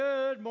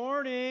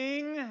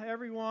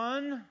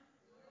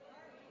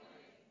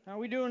How are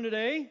we doing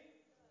today?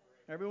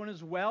 Everyone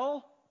is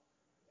well?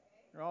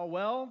 You're all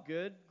well?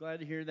 Good. Glad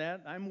to hear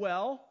that. I'm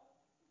well.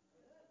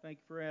 Thank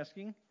you for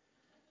asking.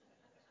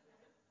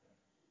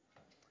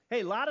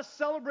 Hey, a lot of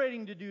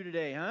celebrating to do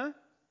today, huh?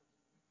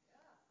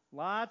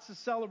 Lots of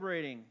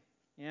celebrating.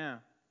 Yeah.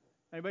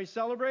 Anybody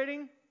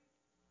celebrating?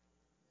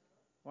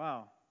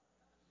 Wow.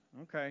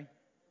 Okay.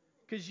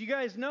 Because you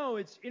guys know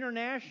it's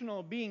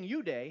International Being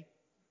You Day.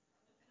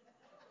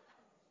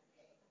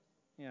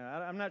 Yeah,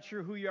 I'm not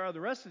sure who you are the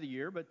rest of the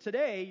year, but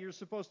today you're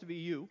supposed to be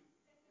you.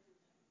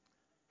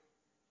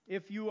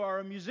 If you are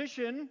a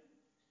musician,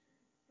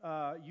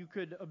 you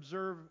could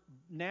observe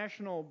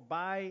National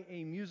Buy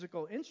a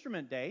Musical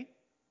Instrument Day.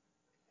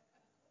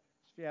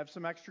 If you have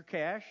some extra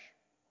cash,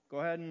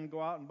 go ahead and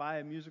go out and buy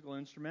a musical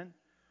instrument.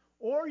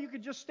 Or you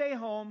could just stay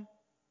home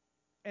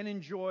and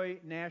enjoy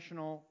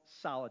National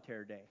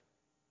Solitaire Day.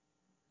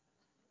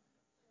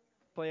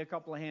 Play a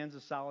couple of hands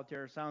of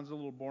solitaire. Sounds a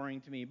little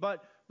boring to me.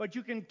 But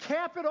you can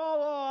cap it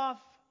all off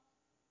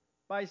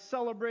by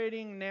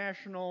celebrating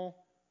National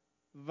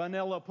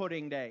Vanilla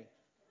Pudding Day.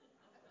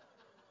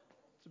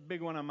 It's a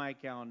big one on my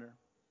calendar.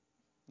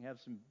 You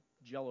have some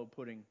Jell-O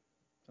pudding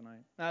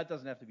tonight. No, it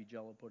doesn't have to be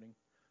Jell-O pudding,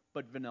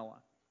 but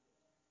vanilla.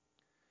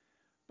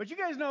 But you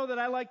guys know that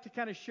I like to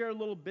kind of share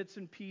little bits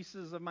and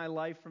pieces of my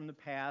life from the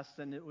past,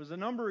 and it was a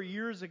number of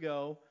years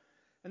ago,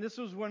 and this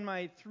was when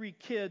my 3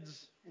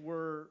 kids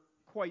were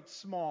quite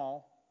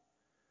small.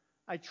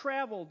 I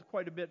traveled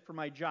quite a bit for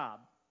my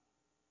job.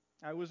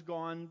 I was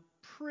gone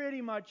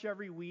pretty much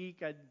every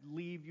week. I'd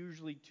leave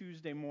usually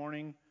Tuesday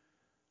morning,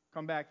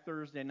 come back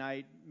Thursday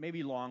night,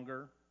 maybe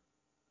longer.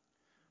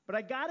 But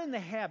I got in the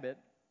habit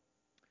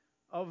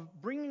of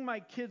bringing my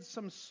kids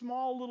some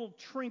small little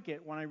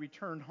trinket when I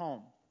returned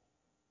home.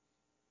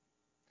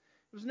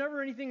 It was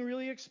never anything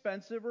really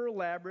expensive or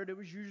elaborate. It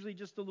was usually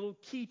just a little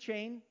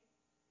keychain,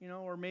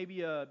 or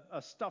maybe a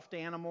stuffed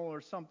animal or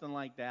something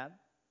like that.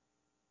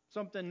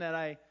 Something that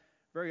I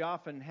very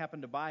often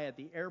happened to buy at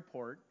the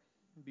airport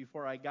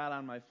before I got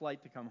on my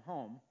flight to come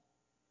home.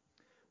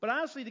 But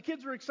honestly, the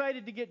kids were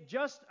excited to get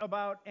just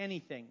about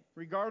anything,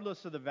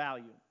 regardless of the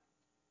value.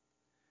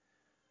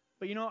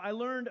 But I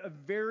learned a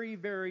very,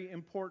 very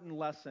important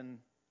lesson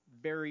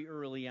very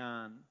early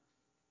on.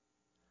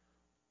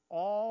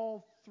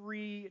 All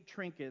 3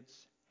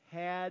 trinkets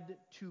had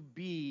to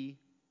be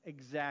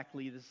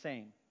exactly the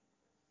same.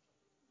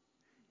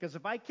 Because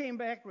if I came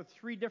back with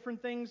 3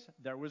 different things,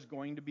 there was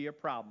going to be a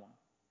problem.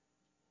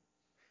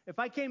 If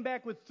I came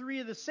back with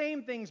 3 of the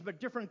same things but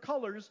different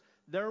colors,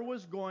 there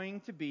was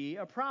going to be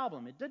a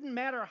problem. It didn't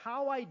matter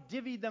how I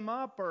divvied them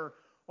up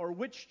or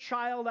which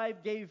child I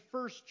gave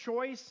first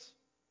choice.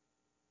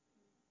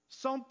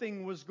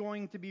 Something was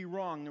going to be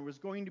wrong. There was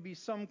going to be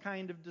some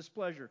kind of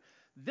displeasure.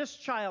 This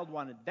child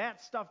wanted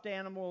that stuffed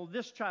animal.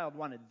 This child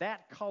wanted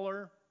that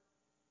color.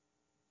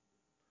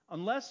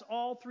 Unless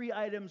all 3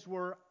 items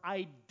were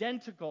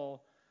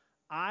identical,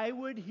 I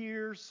would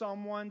hear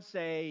someone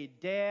say,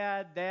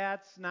 "Dad,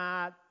 that's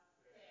not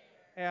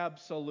fair."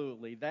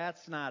 Absolutely,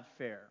 that's not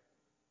fair.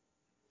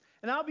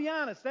 And I'll be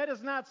honest, that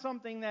is not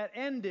something that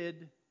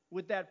ended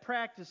with that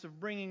practice of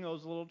bringing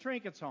those little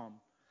trinkets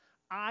home.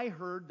 I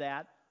heard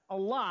that a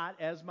lot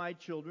as my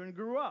children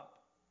grew up.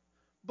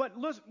 But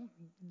listen,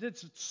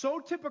 it's so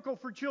typical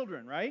for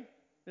children, right?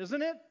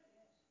 Isn't it?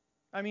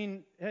 I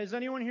mean, has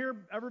anyone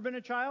here ever been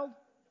a child?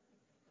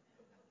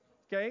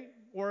 Okay?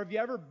 Or have you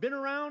ever been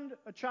around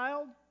a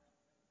child?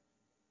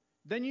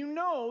 Then you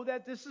know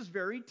that this is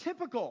very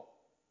typical.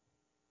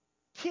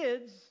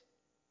 Kids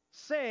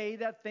say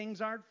that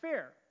things aren't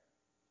fair.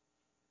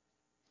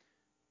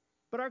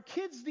 But are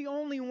kids the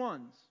only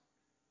ones?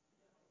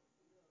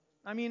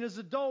 I mean, as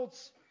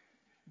adults,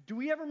 do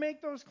we ever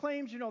make those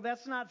claims?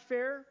 That's not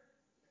fair.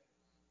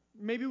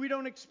 Maybe we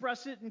don't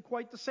express it in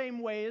quite the same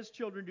way as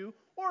children do.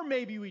 Or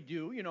maybe we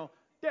do.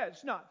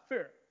 That's not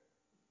fair.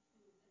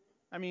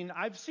 I mean,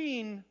 I've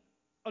seen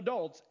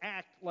adults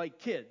act like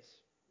kids.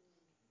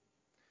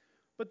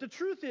 But the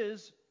truth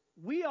is,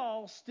 we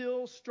all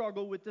still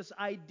struggle with this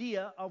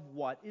idea of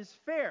what is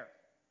fair.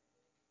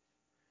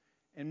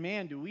 And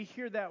man, do we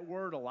hear that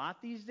word a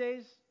lot these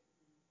days?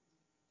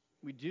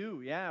 We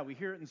do, yeah. We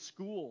hear it in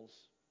schools.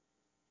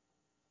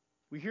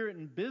 We hear it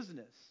in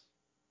business.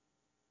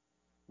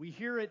 We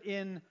hear it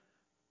in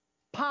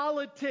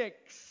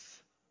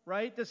politics,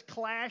 right? This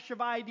clash of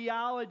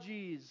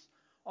ideologies,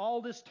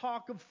 all this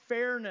talk of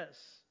fairness.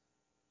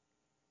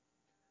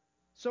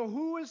 So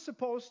who is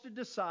supposed to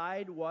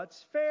decide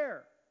what's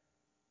fair?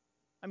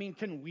 I mean,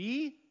 can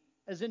we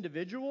as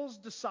individuals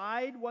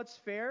decide what's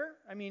fair?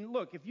 I mean,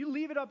 look, if you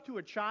leave it up to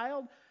a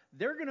child,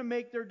 they're going to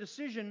make their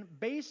decision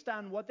based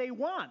on what they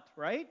want,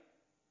 right?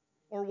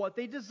 Or what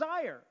they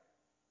desire.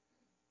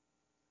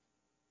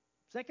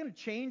 Is that going to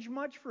change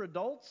much for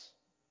adults?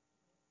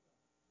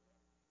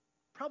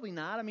 Probably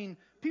not. I mean,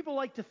 people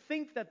like to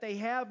think that they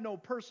have no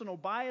personal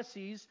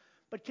biases,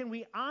 but can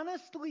we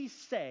honestly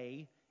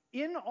say,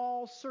 in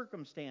all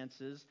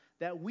circumstances,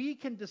 that we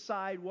can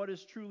decide what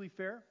is truly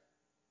fair?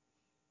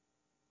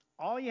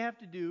 All you have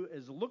to do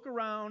is look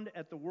around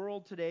at the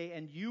world today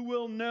and you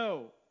will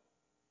know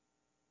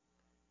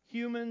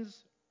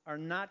Humans are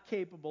not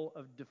capable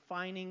of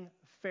defining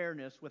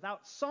fairness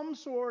without some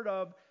sort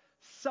of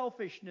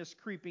selfishness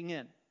creeping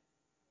in.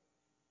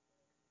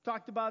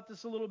 Talked about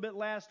this a little bit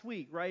last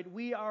week, right?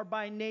 We are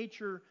by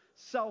nature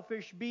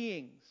selfish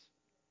beings.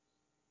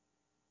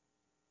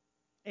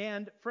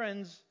 And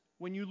friends,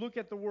 when you look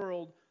at the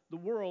world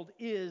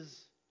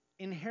is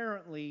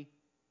inherently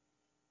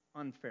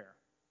unfair.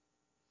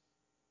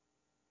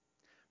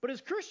 But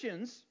as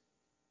Christians,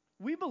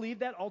 we believe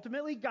that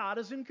ultimately God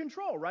is in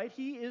control, right?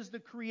 He is the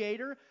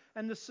creator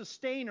and the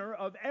sustainer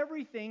of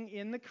everything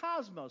in the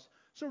cosmos.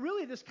 So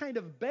really this kind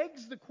of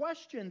begs the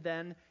question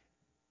then,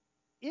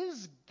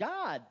 is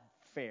God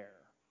fair?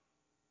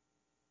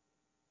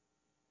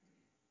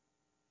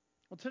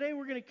 Well, today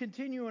we're going to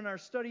continue in our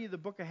study of the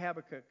book of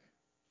Habakkuk.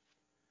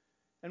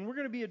 And we're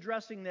going to be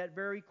addressing that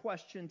very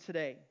question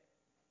today.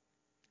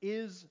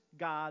 Is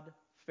God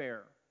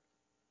fair?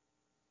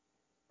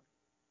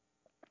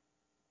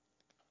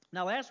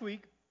 Now, last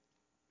week,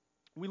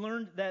 we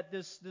learned that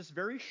this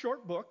very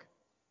short book,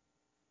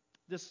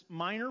 this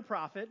minor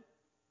prophet,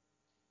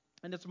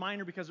 and it's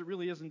minor because it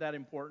really isn't that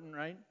important,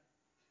 right?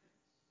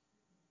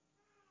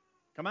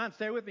 Come on,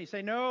 stay with me.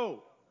 Say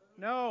no.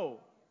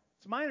 No.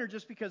 It's minor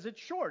just because it's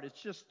short. It's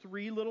just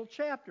 3 little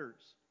chapters.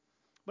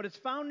 But it's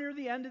found near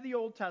the end of the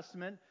Old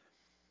Testament,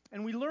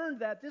 and we learned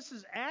that this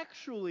is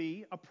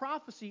actually a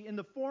prophecy in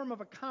the form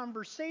of a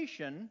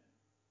conversation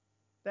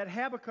that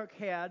Habakkuk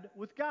had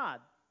with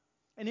God.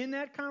 And in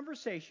that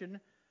conversation,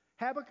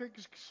 Habakkuk,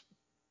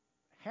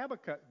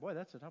 boy,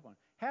 that's a tough one.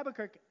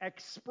 Habakkuk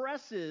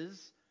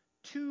expresses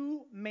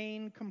 2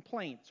 main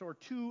complaints, or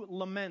 2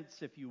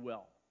 laments, if you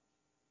will.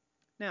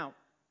 Now,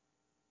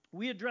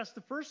 we addressed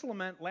the first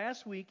lament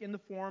last week in the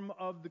form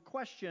of the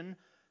question,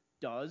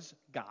 does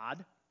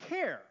God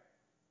care?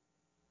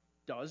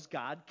 Does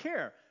God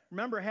care?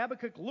 Remember,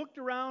 Habakkuk looked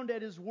around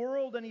at his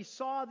world and he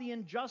saw the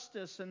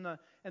injustice and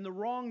the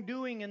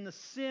wrongdoing and the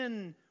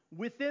sin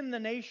within the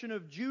nation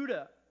of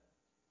Judah.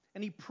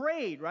 And he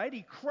prayed, right?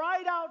 He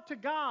cried out to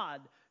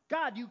God,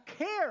 God, you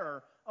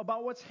care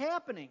about what's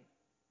happening.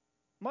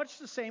 Much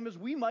the same as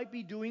we might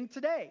be doing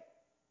today.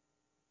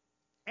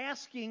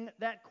 Asking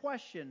that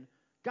question,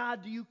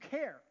 God, do you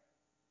care?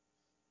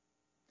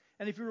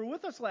 And if you were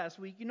with us last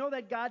week, you know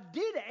that God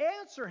did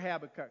answer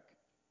Habakkuk.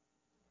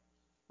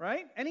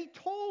 Right? And he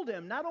told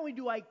him, not only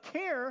do I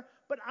care,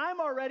 but I'm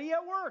already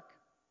at work.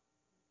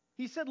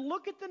 He said,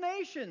 look at the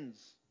nations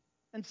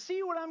and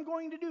see what I'm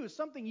going to do,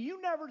 something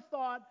you never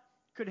thought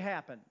could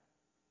happen.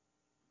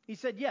 He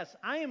said, yes,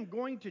 I am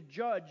going to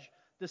judge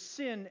the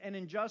sin and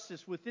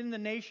injustice within the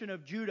nation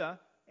of Judah,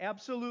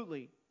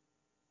 absolutely.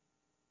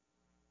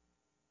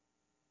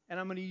 And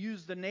I'm going to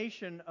use the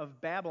nation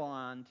of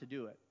Babylon to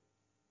do it.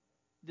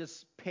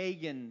 This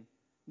pagan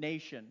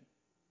nation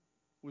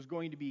was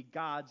going to be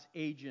God's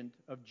agent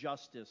of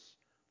justice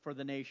for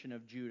the nation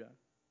of Judah.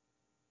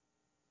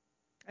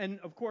 And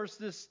of course,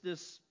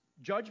 this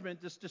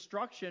judgment, this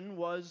destruction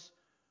was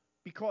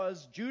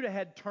because Judah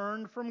had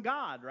turned from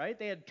God, right?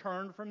 They had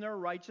turned from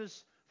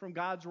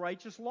God's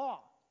righteous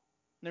law.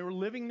 And they were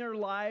living their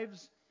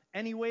lives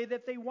any way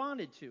that they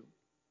wanted to.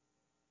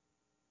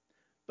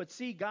 But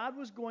see, God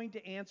was going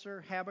to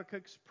answer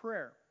Habakkuk's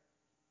prayer.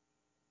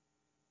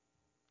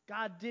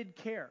 God did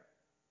care.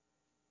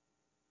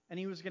 And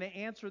he was going to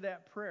answer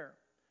that prayer.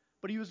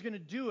 But he was going to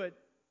do it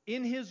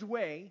in his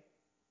way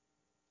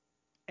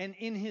and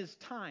in his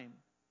time.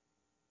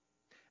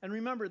 And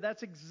remember,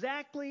 that's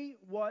exactly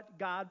what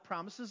God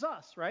promises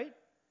us, right?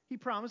 He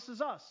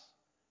promises us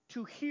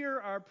to hear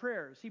our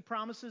prayers. He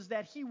promises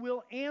that he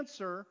will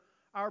answer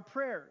our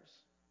prayers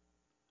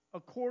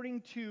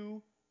according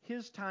to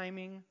his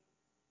timing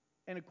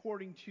and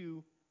according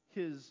to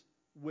his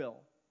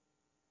will.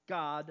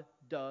 God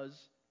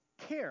does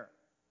care.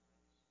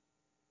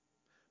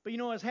 But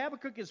as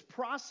Habakkuk is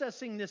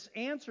processing this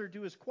answer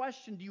to his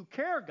question, do you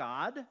care,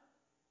 God?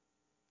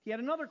 He had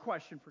another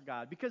question for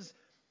God. Because,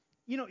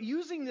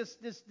 using this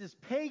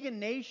pagan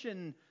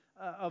nation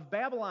of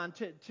Babylon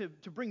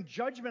to bring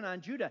judgment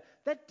on Judah,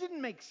 that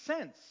didn't make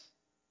sense.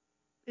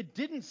 It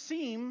didn't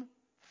seem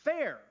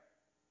fair.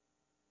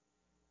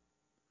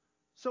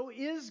 So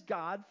is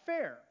God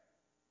fair?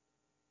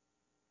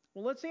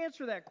 Well, let's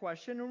answer that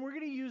question, and we're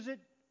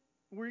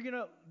going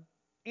to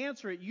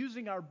answer it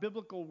using our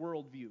biblical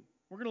worldview.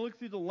 We're going to look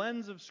through the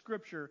lens of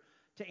Scripture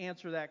to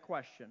answer that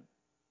question.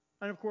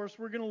 And of course,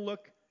 we're going to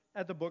look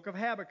at the book of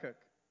Habakkuk.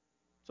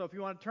 So if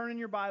you want to turn in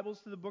your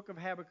Bibles to the book of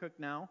Habakkuk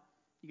now,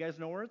 you guys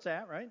know where it's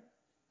at, right?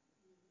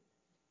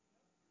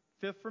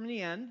 5th from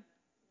the end.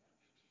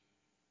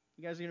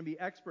 You guys are going to be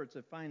experts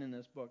at finding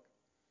this book.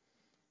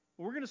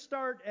 We're going to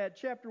start at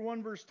chapter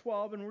 1, verse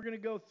 12, and we're going to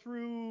go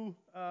through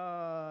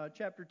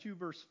chapter 2,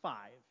 verse 5.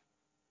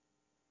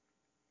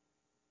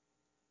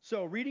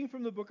 So, reading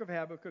from the book of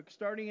Habakkuk,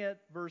 starting at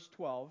verse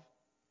 12,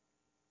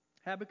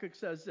 Habakkuk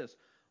says this,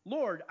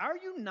 Lord, are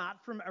you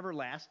not from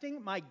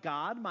everlasting? My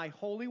God, my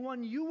Holy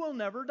One, you will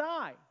never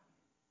die.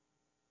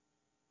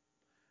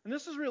 And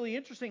this is really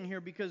interesting here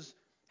because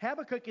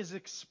Habakkuk is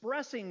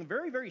expressing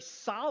very, very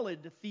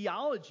solid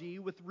theology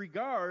with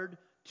regard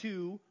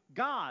to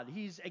God.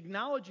 He's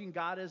acknowledging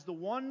God as the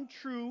one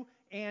true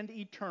and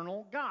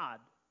eternal God.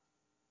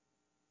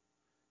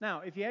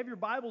 Now, if you have your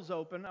Bibles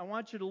open, I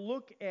want you to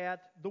look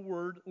at the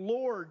word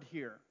Lord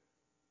here.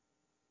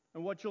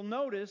 And what you'll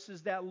notice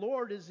is that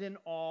Lord is in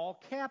all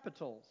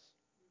capitals.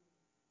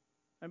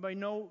 Anybody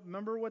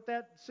remember what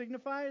that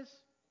signifies?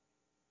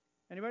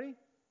 Anybody?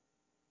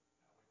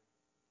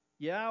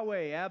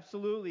 Yahweh,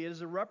 absolutely. It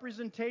is a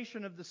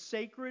representation of the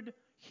sacred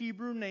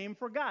Hebrew name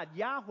for God,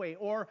 Yahweh,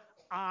 or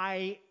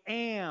I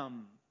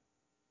am.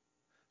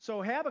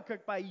 So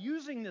Habakkuk, by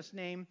using this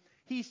name,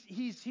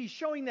 he's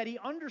showing that he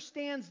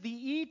understands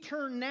the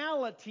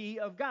eternality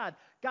of God.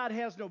 God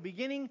has no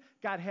beginning.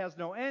 God has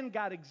no end.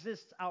 God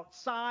exists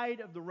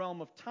outside of the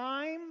realm of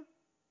time.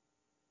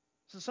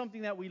 This is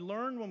something that we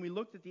learned when we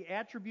looked at the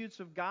attributes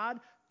of God.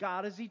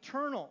 God is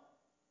eternal.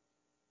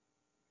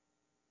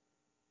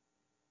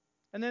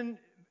 And then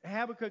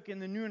Habakkuk in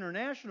the New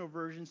International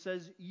Version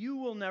says, "You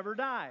will never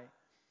die."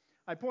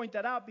 I point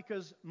that out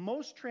because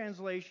most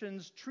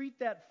translations treat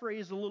that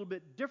phrase a little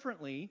bit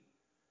differently.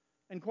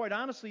 And quite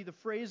honestly, the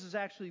phrase is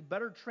actually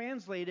better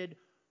translated,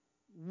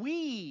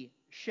 "We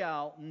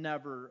shall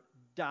never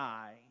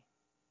die,"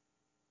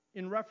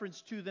 in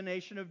reference to the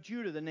nation of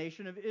Judah, the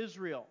nation of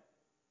Israel.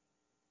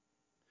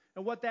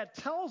 And what that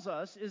tells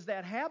us is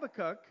that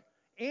Habakkuk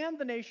and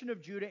the nation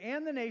of Judah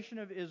and the nation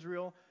of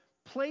Israel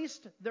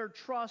placed their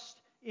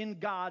trust in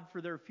God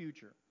for their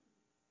future.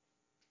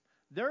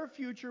 Their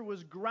future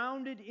was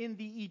grounded in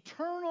the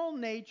eternal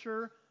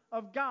nature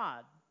of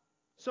God.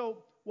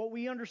 So what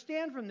we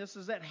understand from this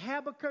is that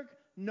Habakkuk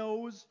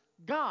knows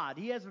God.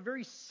 He has a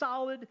very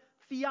solid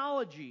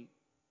theology.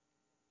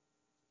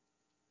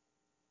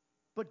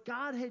 But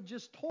God had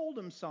just told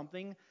him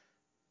something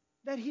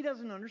that he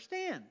doesn't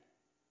understand.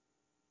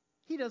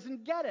 He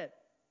doesn't get it.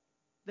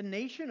 The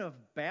nation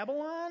of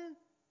Babylon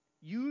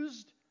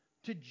used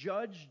to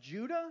judge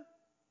Judah?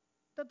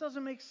 That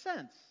doesn't make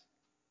sense.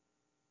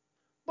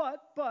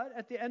 But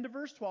at the end of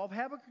verse 12,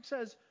 Habakkuk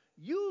says,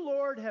 "You,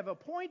 Lord, have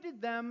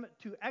appointed them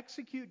to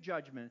execute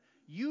judgment.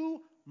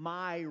 You,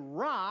 my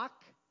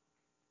rock,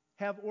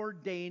 have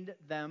ordained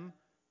them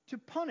to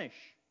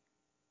punish."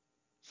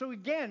 So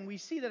again, we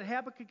see that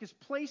Habakkuk is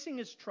placing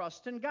his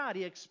trust in God.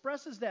 He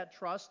expresses that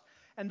trust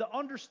and the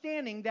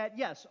understanding that,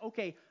 yes,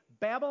 okay,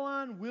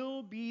 Babylon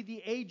will be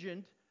the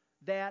agent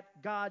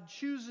that God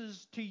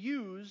chooses to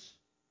use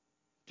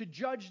to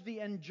judge the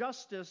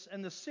injustice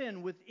and the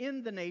sin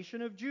within the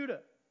nation of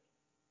Judah.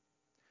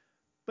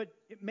 But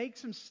it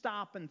makes him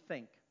stop and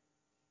think.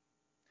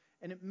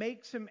 And it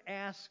makes him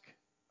ask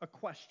a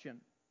question.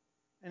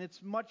 And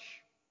it's much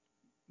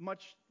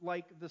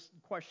like this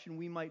question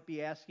we might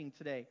be asking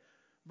today.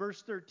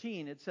 Verse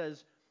 13, it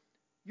says,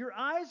 "Your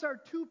eyes are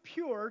too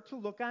pure to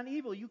look on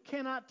evil. You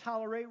cannot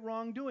tolerate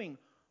wrongdoing.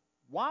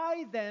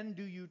 Why then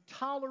do you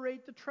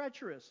tolerate the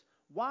treacherous?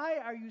 Why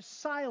are you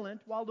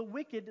silent while the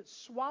wicked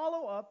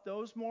swallow up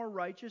those more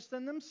righteous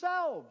than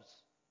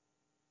themselves?"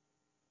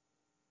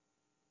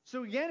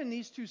 So again, in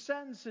these two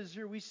sentences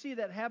here, we see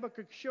that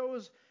Habakkuk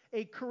shows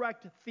a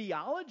correct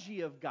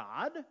theology of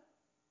God,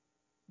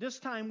 this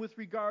time with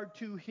regard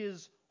to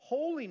his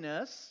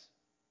holiness.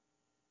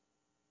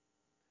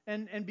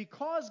 And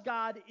because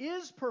God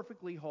is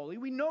perfectly holy,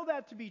 we know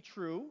that to be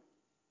true.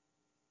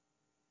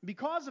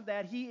 Because of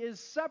that, he is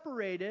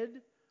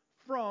separated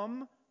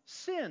from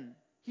sin.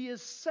 He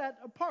is set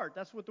apart.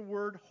 That's what the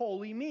word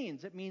holy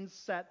means. It means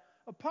set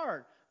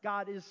apart.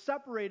 God is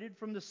separated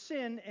from the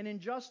sin and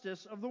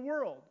injustice of the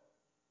world.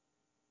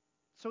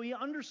 So he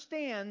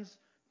understands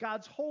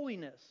God's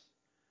holiness.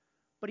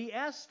 But he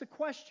asks the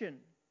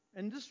question,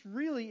 and this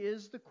really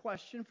is the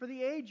question for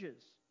the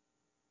ages.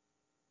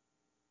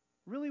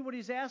 Really what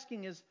he's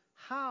asking is,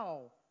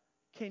 how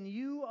can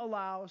you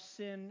allow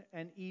sin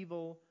and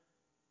evil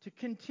to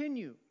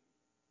continue?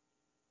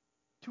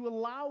 To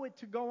allow it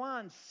to go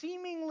on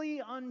seemingly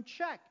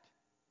unchecked?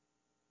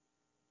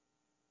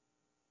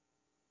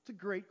 It's a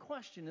great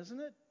question, isn't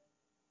it?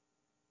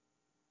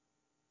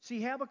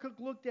 See, Habakkuk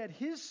looked at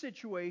his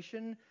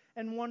situation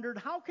and wondered,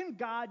 how can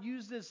God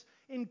use this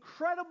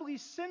incredibly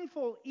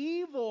sinful,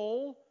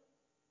 evil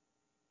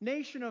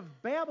nation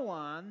of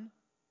Babylon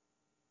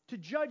to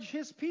judge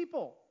his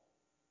people,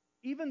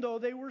 even though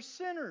they were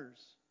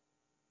sinners?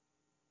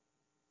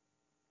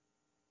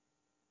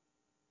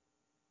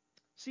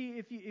 See,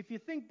 if you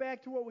think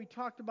back to what we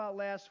talked about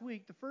last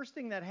week, the first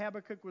thing that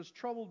Habakkuk was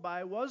troubled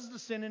by was the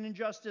sin and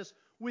injustice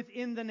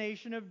within the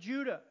nation of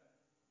Judah.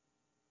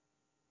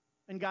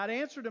 And God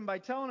answered him by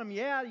telling him,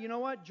 yeah, you know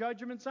what?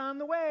 Judgment's on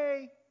the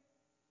way.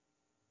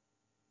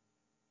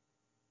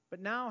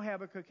 But now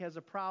Habakkuk has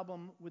a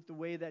problem with the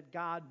way that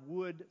God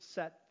would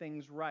set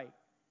things right.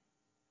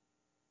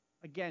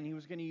 Again, he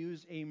was going to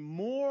use a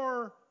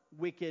more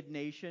wicked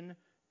nation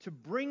to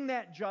bring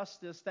that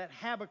justice that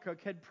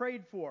Habakkuk had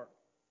prayed for.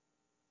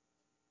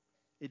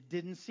 It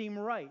didn't seem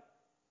right.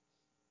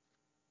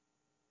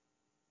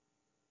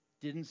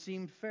 Didn't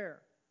seem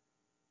fair.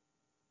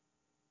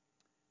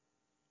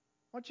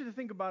 I want you to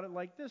think about it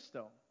like this,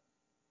 though.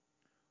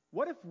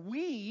 What if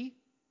we,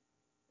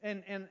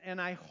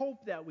 and I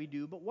hope that we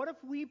do, but what if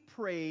we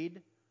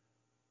prayed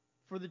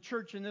for the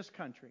church in this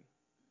country?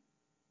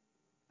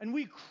 And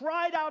we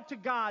cried out to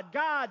God,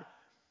 God,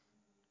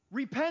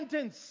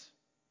 repentance.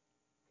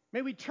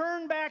 May we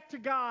turn back to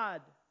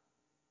God.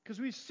 Because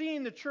we've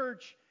seen the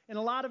church, in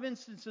a lot of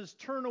instances,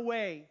 turn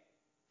away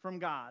from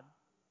God,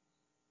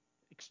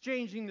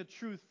 exchanging the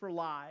truth for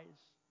lies.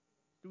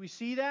 Do we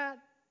see that?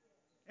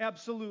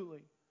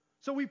 Absolutely.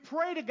 So we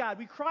pray to God.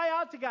 We cry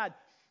out to God.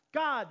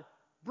 God,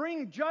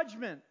 bring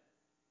judgment.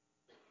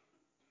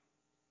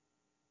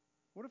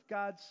 What if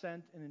God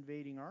sent an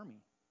invading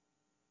army?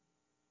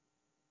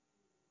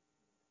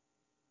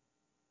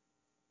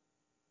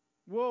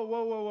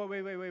 Whoa,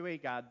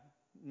 wait, God.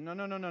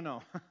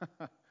 No.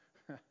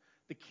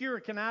 The cure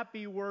cannot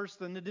be worse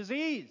than the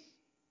disease.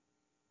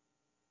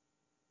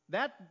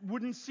 That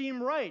wouldn't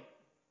seem right.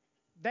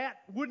 That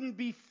wouldn't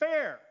be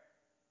fair.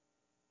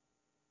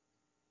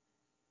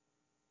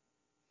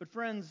 But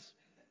friends,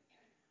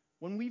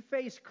 when we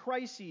face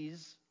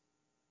crises,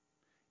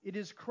 it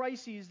is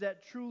crises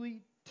that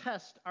truly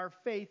test our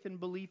faith and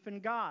belief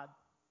in God.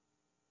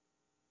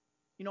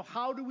 You know,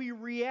 how do we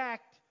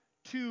react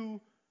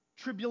to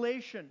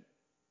tribulation?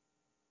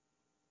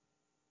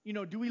 You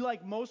know, do we,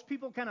 like most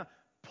people, kind of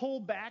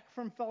pull back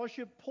from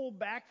fellowship, pull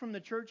back from the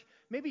church,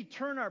 maybe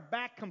turn our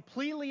back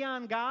completely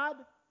on God?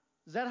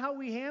 Is that how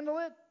we handle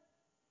it?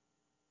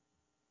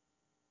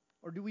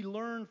 Or do we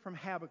learn from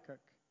Habakkuk?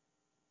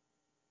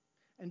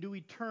 And do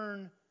we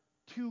turn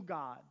to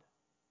God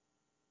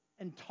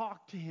and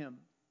talk to Him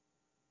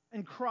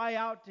and cry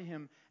out to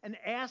Him and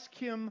ask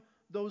Him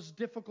those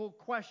difficult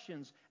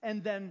questions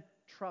and then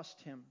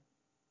trust Him?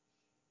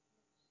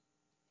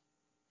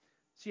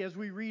 See, as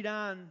we read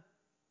on,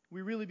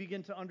 we really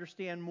begin to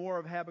understand more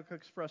of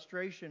Habakkuk's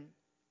frustration.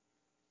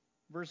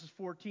 Verses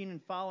 14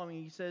 and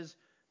following, he says,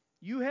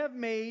 "You have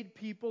made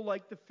people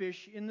like the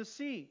fish in the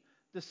sea.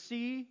 The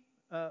sea,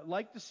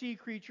 like the sea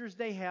creatures,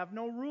 they have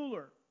no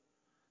ruler.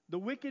 The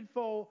wicked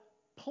foe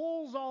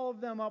pulls all of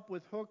them up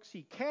with hooks.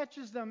 He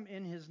catches them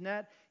in his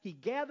net. He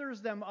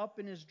gathers them up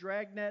in his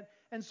dragnet.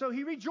 And so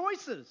he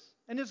rejoices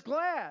and is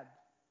glad.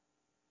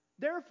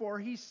 Therefore,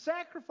 he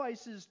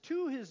sacrifices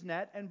to his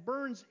net and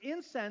burns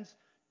incense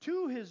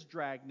to his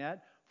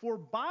dragnet, for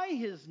by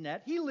his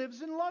net he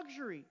lives in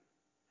luxury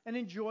and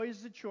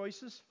enjoys the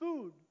choicest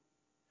food.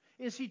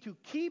 Is he to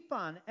keep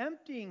on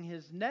emptying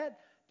his net,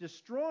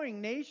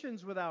 destroying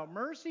nations without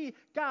mercy?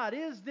 God,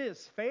 is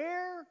this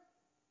fair?"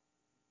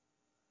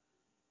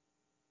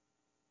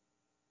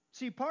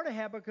 See, part of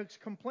Habakkuk's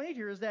complaint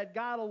here is that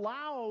God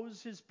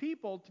allows His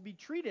people to be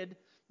treated,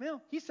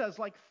 well, he says,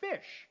 like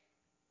fish.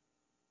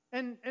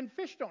 And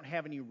fish don't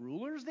have any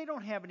rulers. They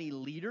don't have any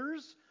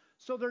leaders.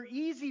 So they're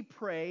easy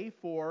prey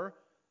for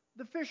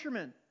the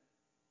fishermen.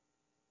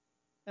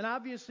 And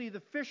obviously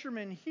the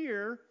fisherman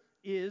here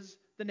is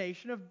the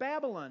nation of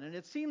Babylon. And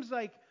it seems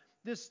like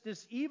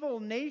this evil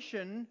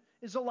nation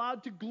is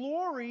allowed to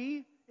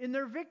glory in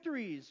their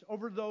victories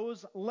over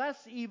those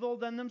less evil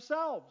than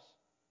themselves.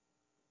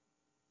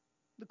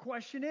 The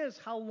question is,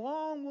 how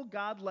long will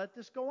God let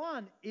this go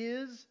on?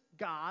 Is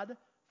God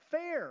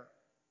fair?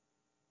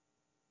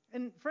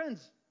 And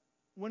friends,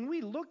 when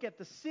we look at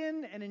the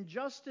sin and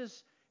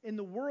injustice in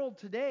the world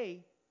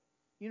today,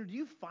 do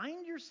you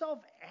find yourself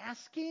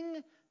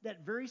asking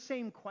that very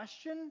same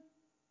question?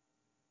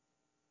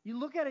 You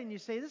look at it and you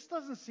say, this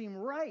doesn't seem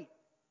right.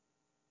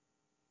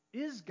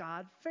 Is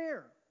God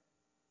fair?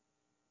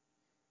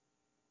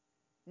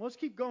 Well, let's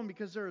keep going,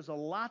 because there is a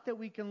lot that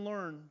we can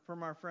learn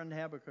from our friend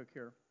Habakkuk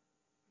here.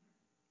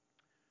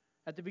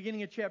 At the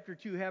beginning of chapter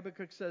 2,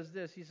 Habakkuk says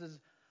this. He says,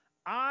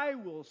 "I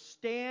will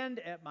stand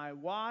at my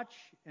watch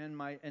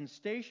and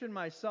station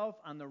myself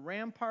on the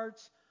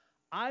ramparts.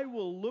 I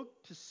will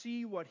look to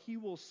see what he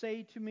will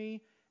say to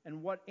me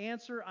and what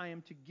answer I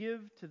am to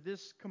give to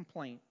this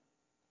complaint."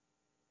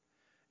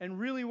 And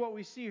really what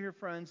we see here,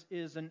 friends,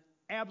 is an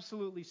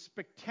absolutely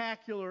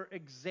spectacular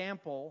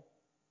example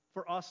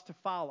for us to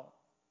follow.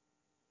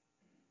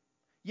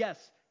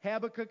 Yes,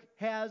 Habakkuk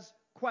has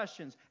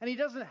questions, and he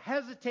doesn't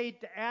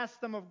hesitate to ask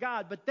them of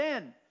God, but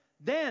then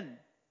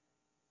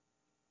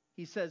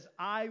he says,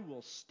 "I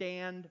will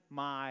stand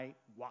my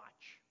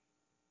watch."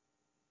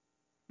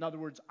 In other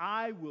words,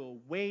 I will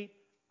wait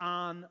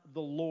on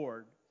the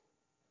Lord.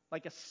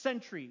 Like a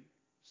sentry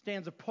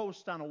stands a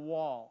post on a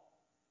wall,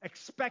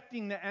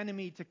 expecting the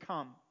enemy to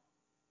come.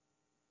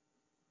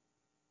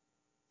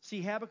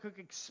 See, Habakkuk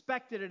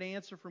expected an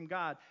answer from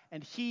God,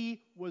 and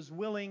he was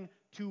willing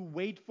to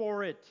wait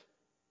for it.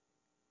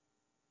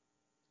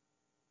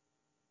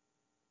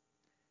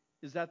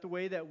 Is that the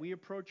way that we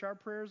approach our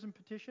prayers and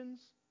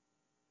petitions?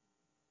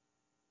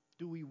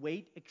 Do we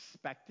wait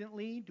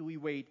expectantly? Do we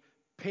wait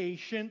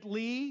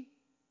patiently?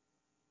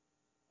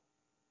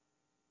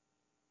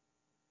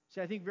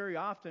 See, I think very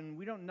often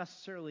we don't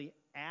necessarily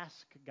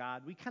ask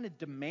God. We kind of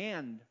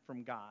demand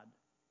from God.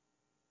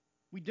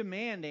 We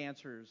demand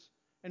answers.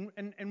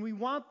 And we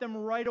want them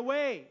right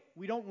away.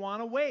 We don't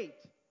want to wait.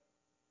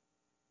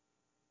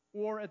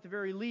 Or at the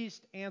very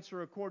least,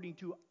 answer according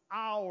to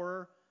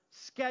our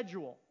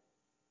schedule.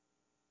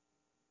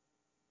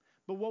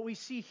 But what we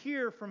see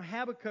here from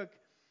Habakkuk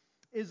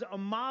is a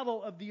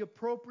model of the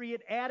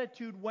appropriate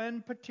attitude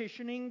when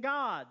petitioning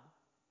God.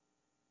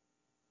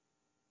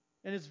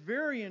 And it's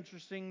very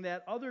interesting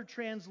that other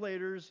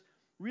translators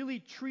really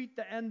treat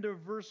the end of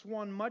verse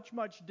 1 much,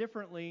 much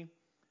differently.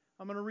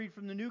 I'm going to read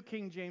from the New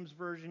King James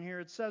Version here.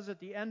 It says at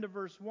the end of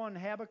verse 1,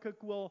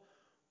 Habakkuk will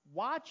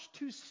watch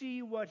to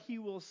see what he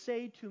will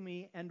say to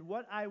me and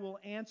what I will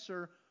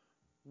answer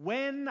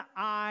when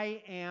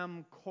I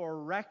am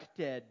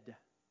corrected.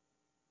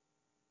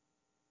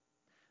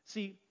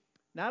 See,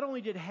 not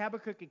only did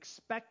Habakkuk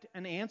expect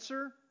an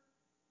answer,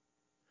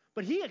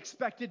 but he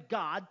expected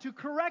God to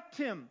correct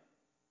him.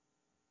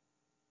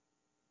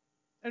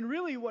 And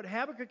really what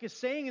Habakkuk is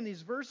saying in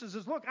these verses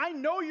is, look, I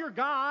know you're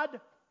God.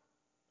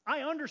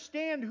 I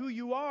understand who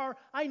you are.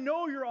 I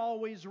know you're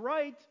always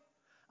right.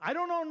 I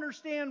don't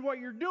understand what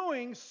you're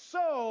doing,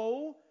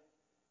 so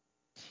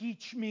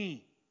teach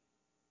me.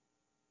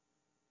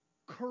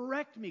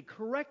 Correct me.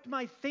 Correct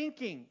my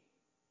thinking.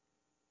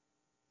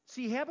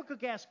 See,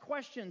 Habakkuk asked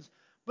questions,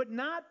 but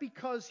not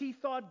because he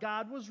thought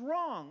God was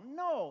wrong.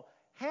 No,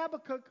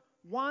 Habakkuk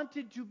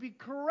wanted to be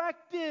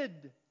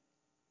corrected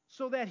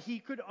so that he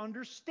could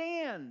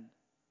understand.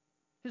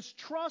 His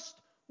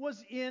trust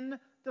was in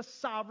the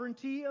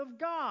sovereignty of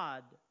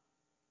God.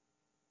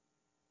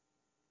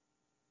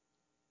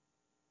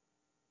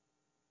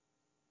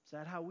 Is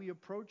that how we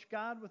approach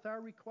God with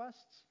our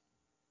requests?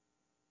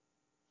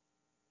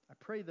 I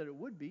pray that it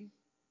would be.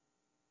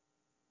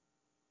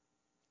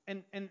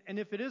 And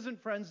if it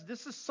isn't, friends,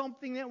 this is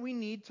something that we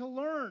need to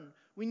learn.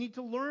 We need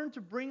to learn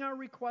to bring our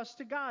requests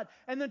to God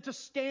and then to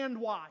stand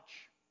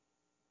watch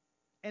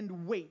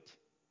and wait.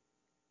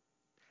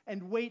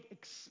 And wait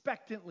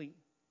expectantly.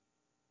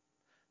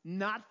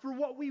 Not for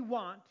what we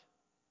want,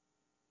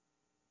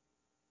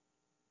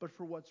 but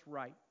for what's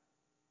right.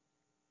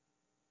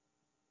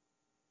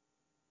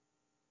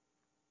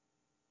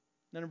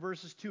 Then in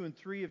verses 2 and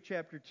 3 of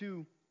chapter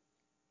 2,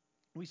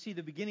 we see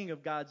the beginning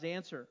of God's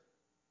answer.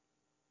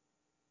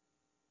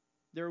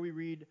 There we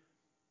read,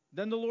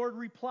 Then the Lord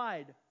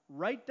replied,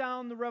 Write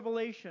down the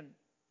revelation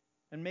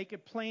and make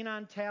it plain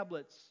on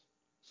tablets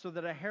so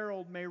that a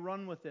herald may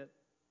run with it.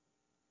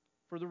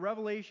 For the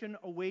revelation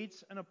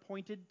awaits an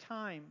appointed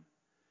time.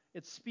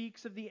 It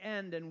speaks of the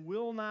end and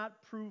will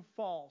not prove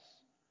false.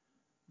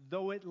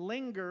 Though it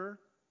linger,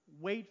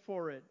 wait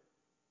for it.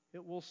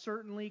 It will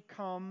certainly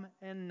come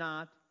and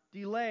not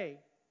delay.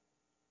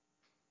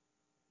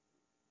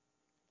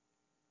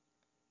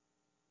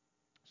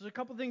 So there's a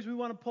couple things we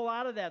want to pull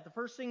out of that. The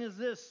first thing is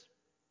this.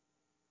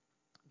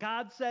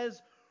 God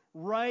says,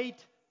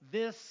 write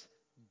this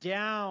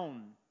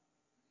down.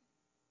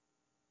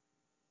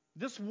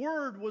 This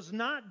word was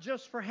not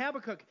just for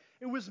Habakkuk.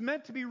 It was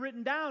meant to be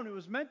written down. It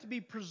was meant to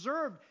be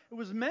preserved. It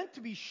was meant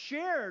to be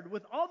shared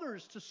with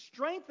others to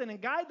strengthen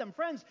and guide them.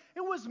 Friends,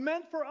 it was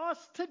meant for us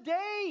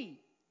today.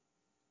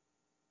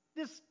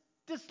 This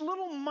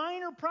little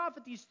minor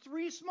prophet, these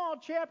 3 small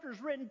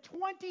chapters written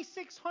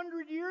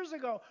 2,600 years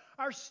ago,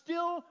 are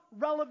still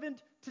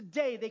relevant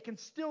today. They can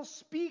still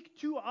speak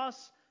to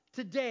us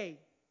today.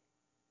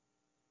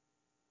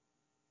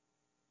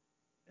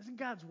 Isn't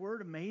God's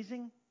word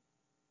amazing?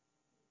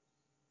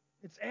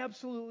 It's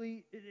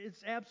absolutely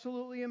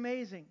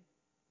amazing.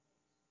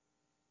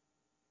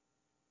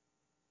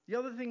 The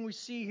other thing we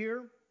see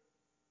here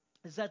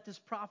is that this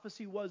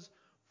prophecy was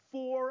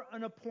for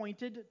an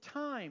appointed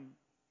time.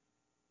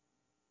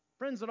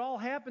 Friends, it all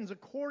happens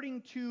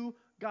according to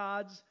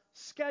God's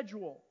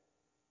schedule.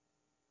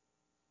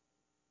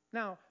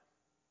 Now,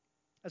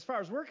 as far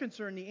as we're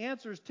concerned, the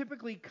answers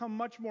typically come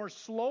much more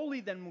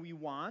slowly than we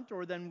want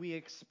or than we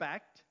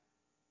expect.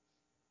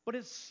 But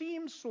it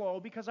seems slow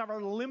because of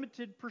our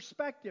limited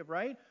perspective,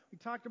 right? We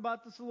talked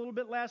about this a little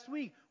bit last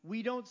week.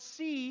 We don't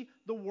see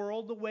the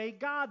world the way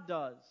God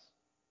does.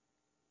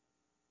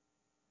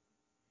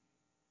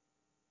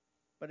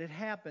 But it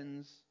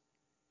happens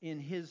in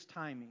His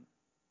timing.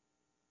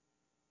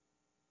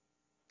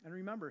 And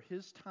remember,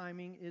 His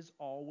timing is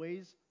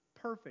always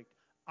perfect.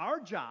 Our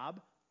job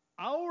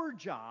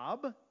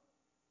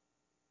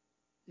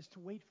is to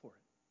wait for it.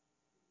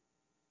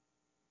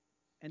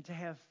 And to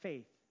have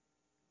faith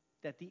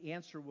that the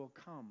answer will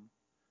come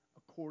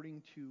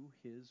according to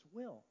His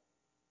will.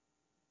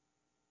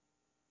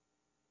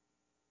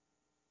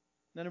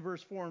 Then in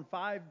verse 4 and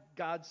 5,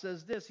 God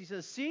says this. He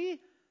says, See,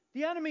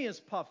 the enemy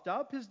is puffed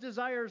up. His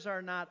desires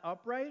are not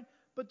upright,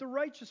 but the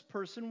righteous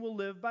person will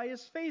live by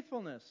his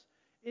faithfulness.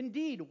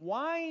 Indeed,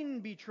 wine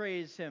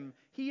betrays him.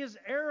 He is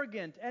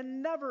arrogant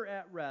and never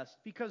at rest,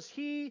 because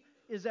he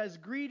is as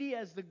greedy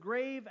as the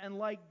grave, and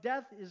like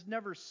death is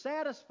never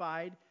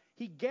satisfied.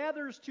 He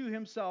gathers to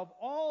himself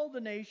all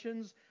the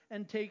nations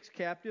and takes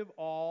captive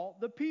all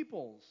the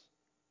peoples.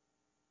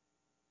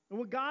 And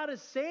what God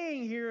is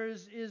saying here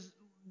is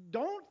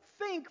don't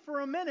think for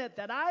a minute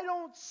that I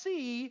don't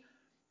see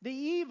the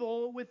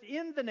evil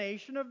within the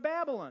nation of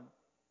Babylon.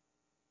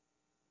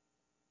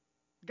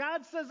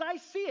 God says, I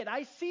see it.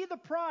 I see the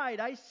pride.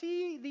 I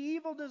see the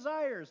evil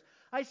desires.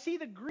 I see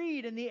the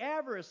greed and the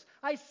avarice.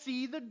 I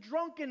see the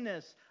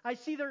drunkenness. I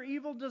see their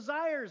evil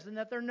desires and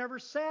that they're never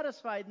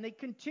satisfied and they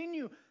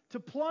continue to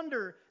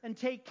plunder and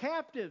take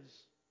captives.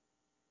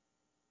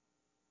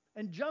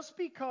 And just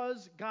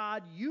because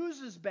God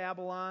uses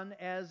Babylon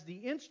as the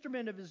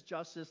instrument of his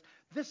justice,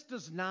 this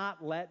does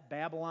not let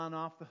Babylon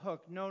off the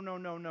hook. No, no,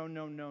 no, no,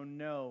 no, no,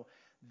 no.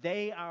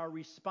 They are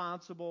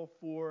responsible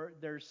for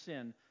their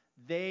sin.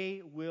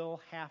 They will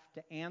have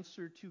to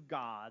answer to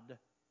God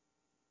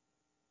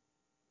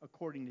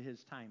according to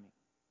his timing.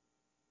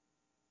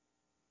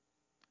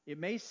 It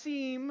may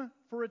seem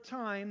for a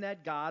time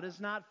that God is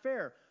not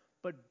fair,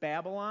 but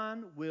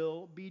Babylon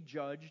will be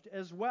judged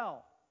as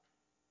well.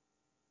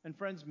 And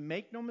friends,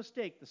 make no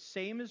mistake, the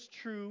same is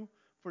true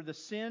for the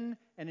sin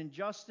and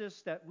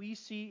injustice that we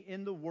see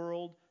in the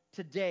world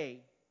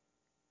today.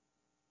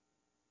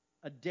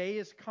 A day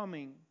is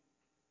coming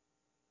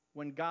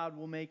when God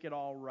will make it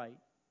all right.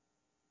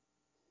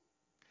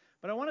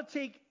 But I want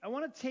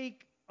to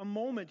take a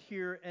moment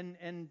here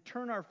and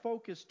turn our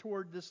focus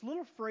toward this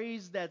little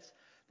phrase that's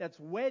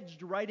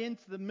wedged right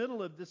into the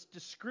middle of this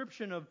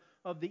description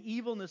of the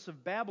evilness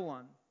of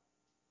Babylon.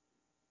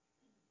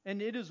 And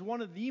it is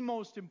one of the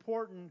most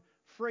important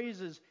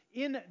phrases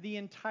in the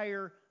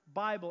entire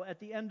Bible. At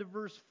the end of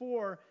verse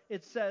 4,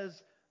 it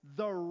says,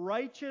 "The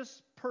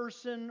righteous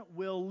person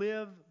will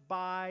live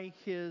by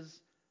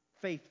his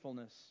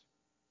faithfulness."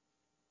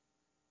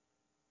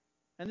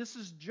 And this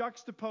is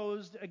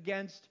juxtaposed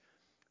against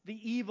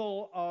the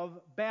evil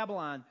of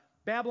Babylon.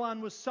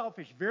 Babylon was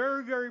selfish,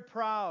 very, very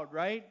proud,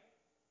 right?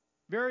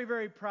 Very,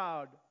 very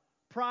proud.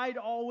 Pride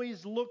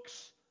always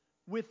looks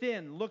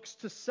within, looks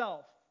to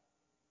self.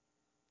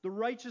 The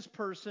righteous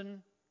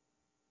person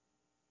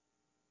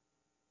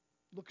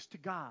looks to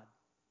God.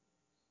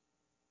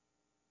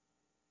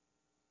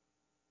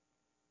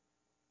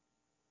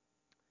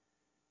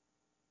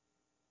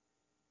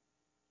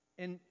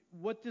 And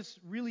what this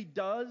really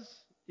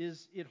does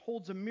is it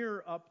holds a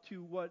mirror up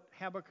to what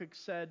Habakkuk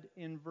said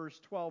in verse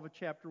 12 of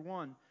chapter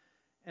 1.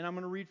 And I'm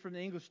going to read from the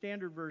English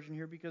Standard Version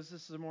here because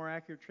this is a more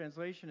accurate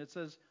translation. It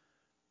says,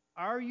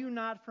 "Are you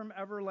not from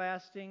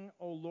everlasting,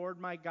 O Lord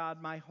my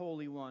God, my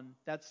Holy One?"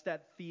 That's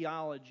that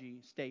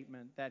theology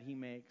statement that he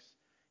makes.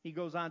 He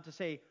goes on to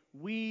say,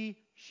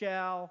 "We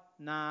shall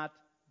not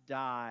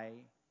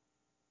die."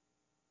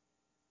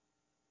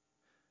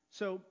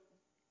 So,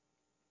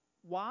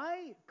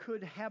 why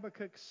could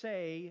Habakkuk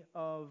say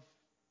of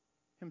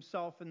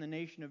himself and the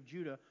nation of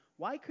Judah,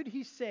 why could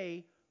he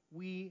say,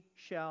 "We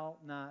shall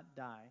not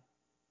die"?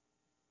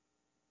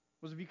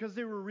 Was it because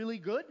they were really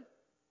good?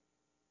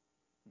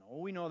 No,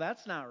 we know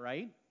that's not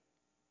right.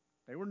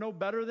 They were no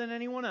better than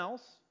anyone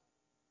else.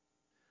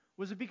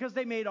 Was it because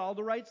they made all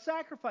the right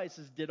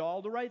sacrifices, did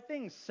all the right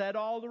things, said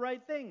all the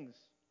right things?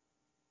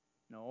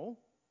 No,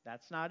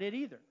 that's not it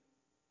either.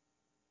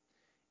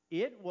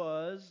 It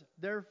was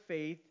their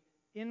faith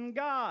in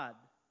God.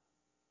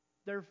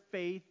 Their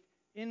faith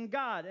in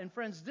God. And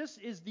friends, this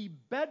is the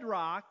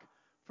bedrock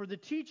for the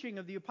teaching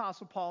of the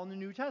Apostle Paul in the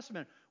New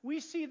Testament. We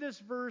see this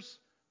verse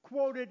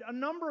quoted a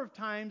number of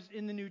times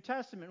in the New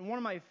Testament. And one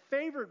of my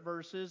favorite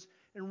verses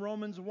in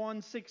Romans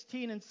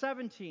 1:16 and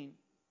 17.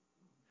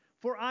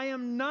 "For I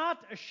am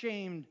not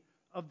ashamed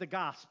of the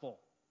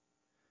gospel,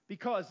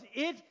 because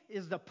it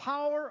is the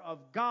power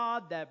of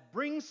God that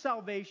brings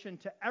salvation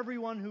to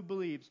everyone who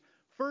believes,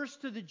 first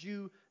to the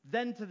Jew,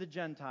 then to the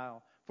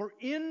Gentile. For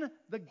in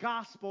the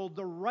gospel,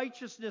 the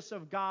righteousness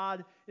of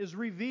God is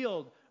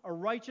revealed, a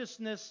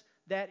righteousness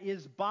that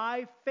is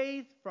by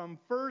faith from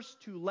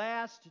first to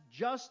last,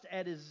 just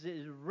as it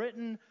is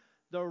written,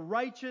 the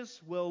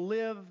righteous will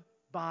live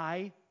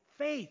by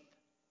faith."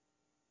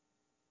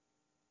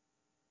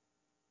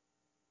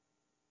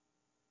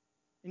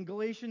 In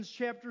Galatians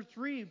chapter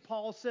 3,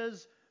 Paul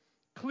says,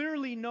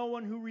 "Clearly no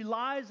one who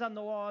relies on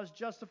the law is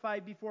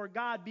justified before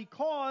God,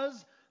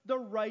 because the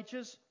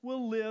righteous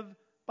will live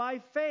by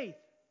faith."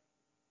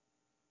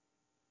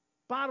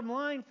 Bottom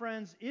line,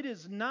 friends, it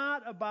is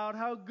not about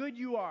how good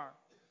you are.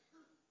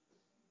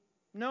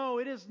 No,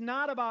 it is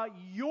not about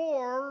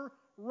your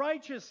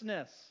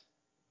righteousness.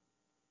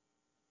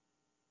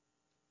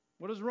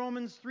 What does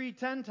Romans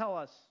 3:10 tell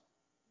us?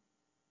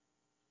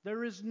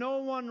 There is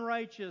no one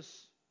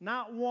righteous,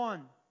 not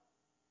one.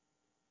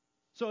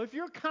 So if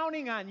you're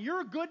counting on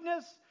your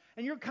goodness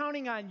and you're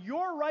counting on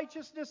your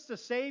righteousness to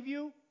save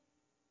you,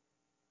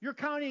 you're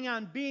counting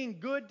on being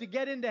good to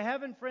get into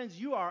heaven, friends,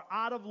 you are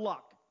out of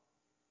luck.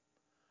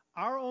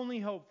 Our only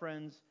hope,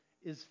 friends,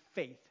 is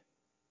faith.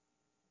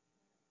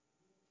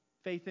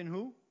 Faith in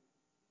who?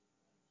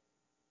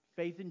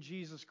 Faith in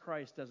Jesus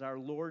Christ as our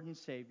Lord and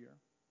Savior.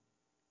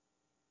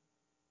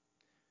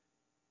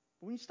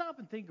 But when you stop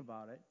and think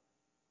about it,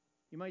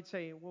 you might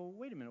say, well,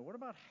 wait a minute, what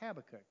about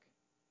Habakkuk?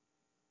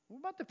 What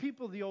about the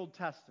people of the Old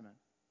Testament?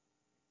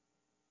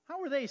 How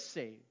were they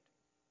saved?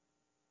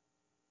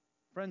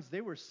 Friends,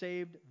 they were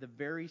saved the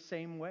very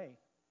same way.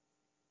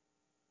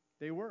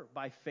 They were,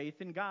 by faith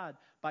in God,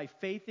 by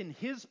faith in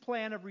His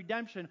plan of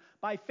redemption,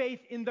 by faith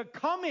in the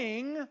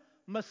coming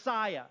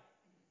Messiah.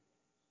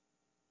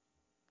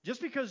 Just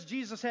because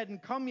Jesus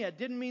hadn't come yet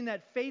didn't mean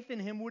that faith in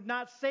Him would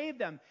not save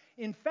them.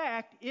 In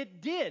fact,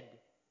 it did.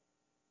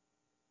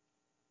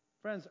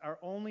 Friends, our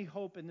only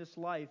hope in this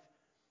life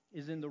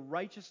is in the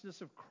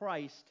righteousness of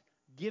Christ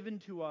given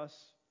to us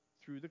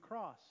through the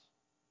cross.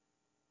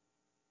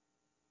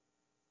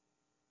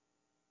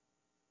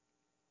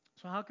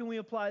 So how can we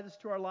apply this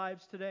to our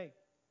lives today?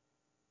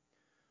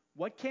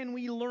 What can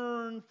we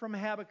learn from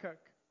Habakkuk?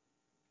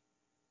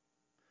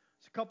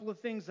 There's a couple of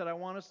things that I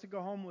want us to go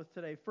home with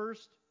today.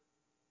 First,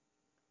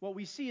 what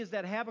we see is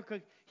that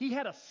Habakkuk, he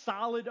had a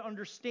solid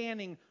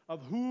understanding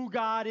of who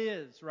God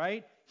is,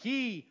 right?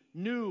 He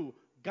knew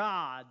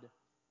God.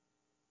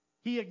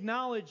 He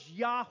acknowledged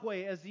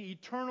Yahweh as the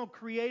eternal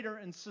creator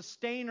and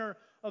sustainer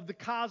of the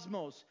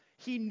cosmos.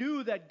 He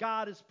knew that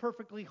God is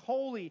perfectly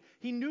holy.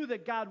 He knew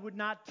that God would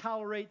not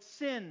tolerate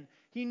sin.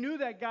 He knew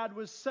that God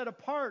was set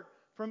apart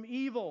from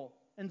evil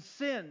and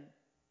sin.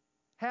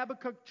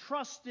 Habakkuk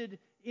trusted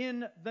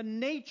in the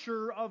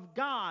nature of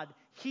God.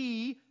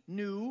 He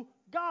knew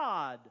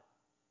God.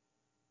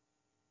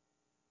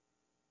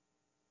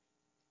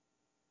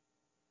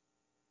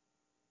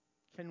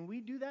 Can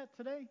we do that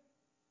today?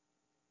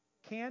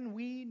 Can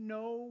we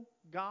know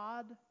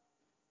God?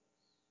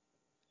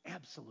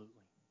 Absolutely.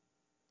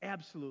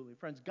 Absolutely.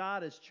 Friends,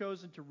 God has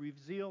chosen to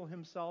reveal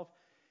Himself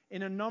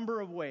in a number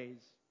of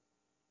ways,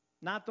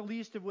 not the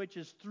least of which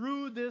is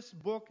through this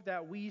book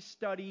that we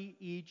study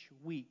each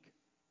week.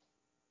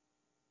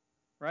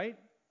 Right?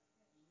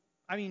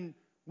 I mean,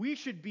 we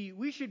should be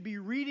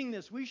reading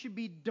this. We should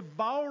be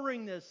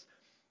devouring this.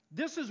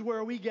 This is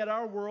where we get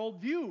our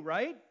worldview,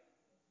 right?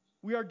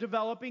 We are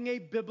developing a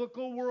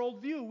biblical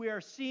worldview. We are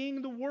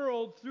seeing the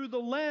world through the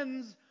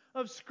lens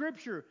of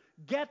Scripture.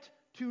 Get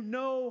to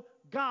know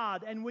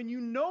God. And when you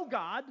know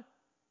God,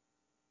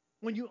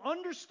 when you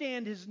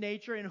understand His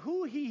nature and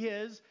who He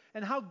is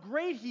and how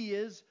great He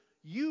is,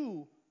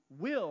 you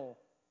will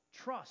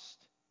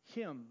trust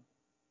Him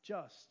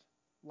just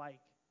like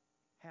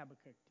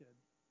Habakkuk did.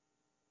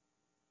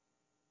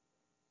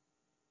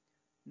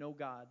 Know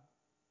God.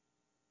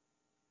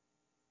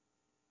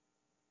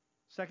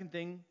 Second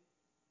thing,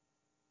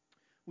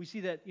 we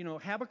see that,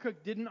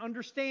 Habakkuk didn't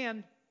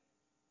understand.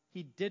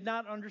 He did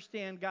not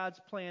understand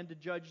God's plan to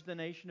judge the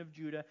nation of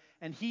Judah,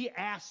 and he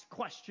asked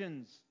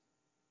questions.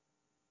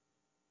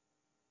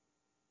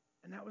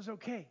 And that was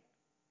okay.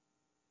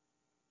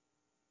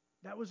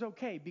 That was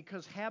okay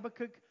because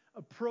Habakkuk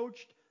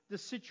approached the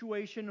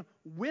situation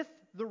with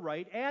the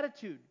right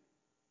attitude.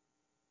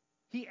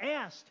 He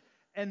asked,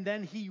 and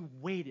then he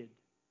waited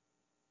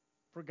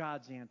for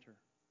God's answer,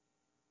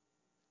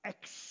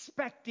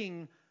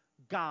 expecting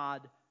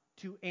God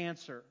to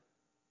answer,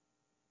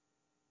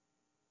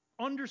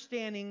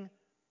 understanding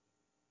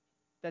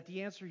that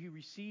the answer he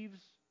receives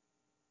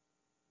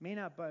may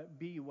not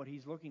be what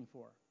he's looking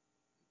for,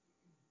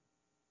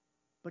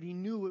 but he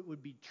knew it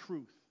would be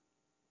truth.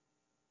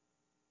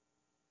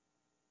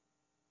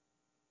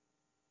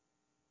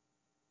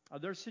 Are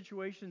there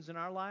situations in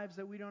our lives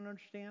that we don't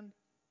understand?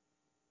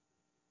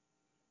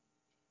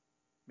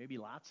 Maybe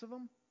lots of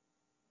them.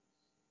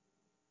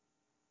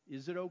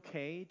 Is it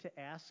okay to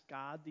ask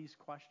God these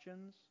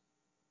questions?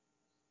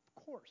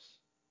 Of course.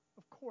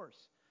 Of course.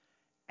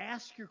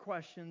 Ask your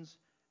questions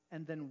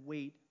and then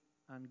wait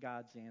on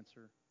God's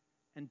answer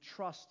and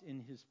trust in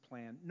His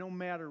plan, no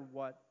matter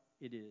what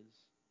it is.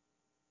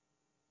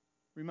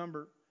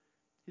 Remember,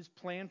 His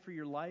plan for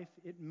your life,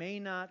 it may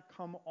not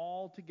come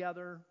all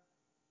together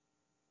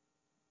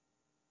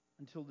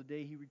until the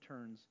day He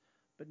returns.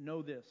 But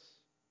know this,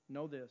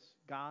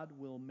 God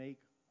will make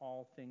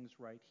all things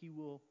right. He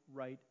will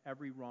right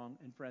every wrong.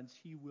 And friends,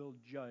 He will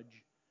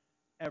judge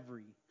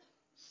every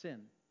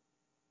sin.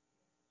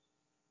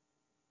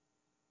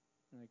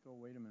 And I go,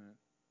 wait a minute.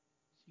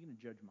 Is He going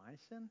to judge my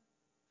sin?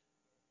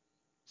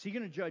 Is He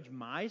going to judge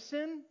my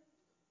sin?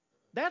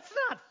 That's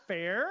not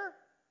fair.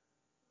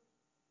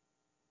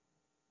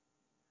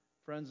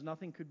 Friends,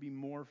 nothing could be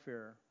more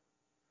fair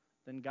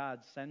than God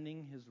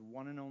sending His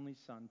one and only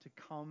Son to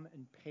come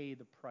and pay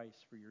the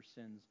price for your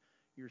sins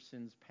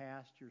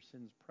past, your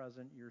sins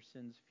present, your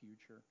sins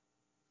future.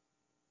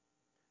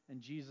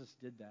 And Jesus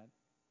did that.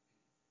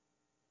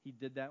 He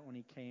did that when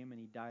He came and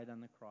He died on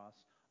the cross.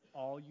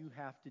 All you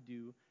have to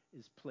do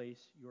is place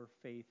your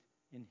faith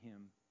in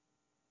Him,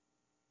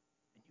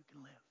 and you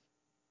can live.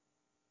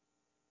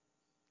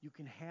 You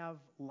can have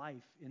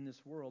life in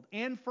this world.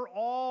 And for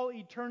all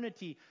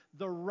eternity,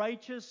 the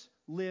righteous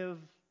live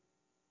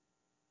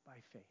by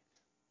faith.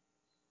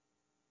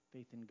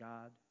 Faith in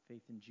God,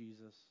 faith in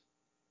Jesus,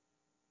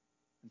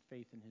 and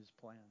faith in His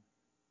plan.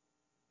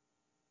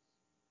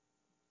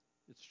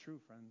 It's true,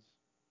 friends.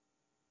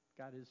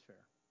 God is fair.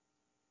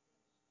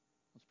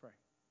 Let's pray.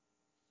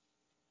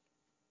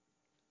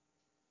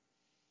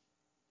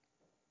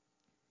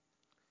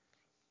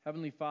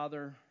 Heavenly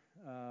Father,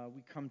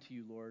 we come to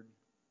You, Lord.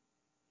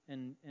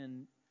 And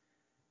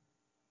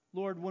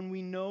Lord, when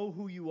we know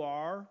who You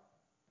are,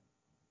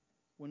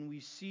 when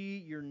we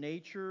see your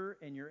nature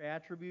and your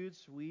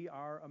attributes, we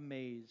are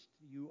amazed.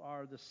 You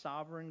are the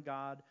sovereign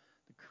God,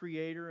 the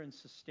creator and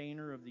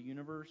sustainer of the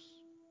universe.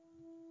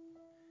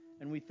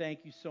 And we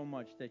thank you so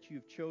much that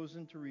you've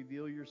chosen to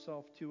reveal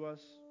yourself to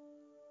us,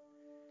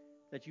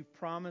 that you've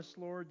promised,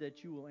 Lord,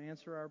 that you will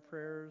answer our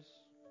prayers.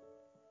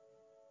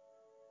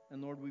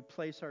 And Lord, we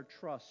place our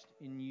trust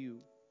in you.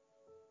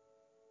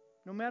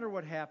 No matter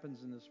what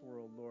happens in this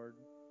world, Lord,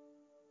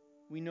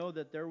 we know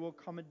that there will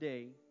come a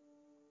day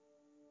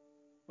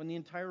when the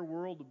entire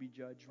world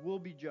will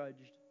be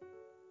judged.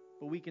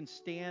 But we can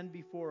stand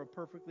before a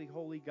perfectly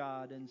holy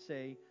God and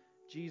say,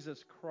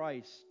 Jesus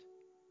Christ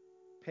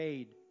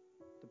paid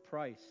the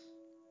price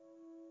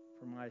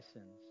for my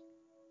sins.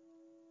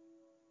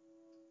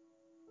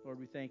 Lord,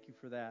 we thank you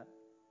for that.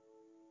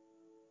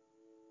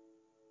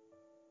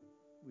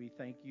 We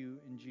thank you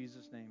in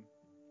Jesus' name.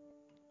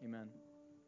 Amen.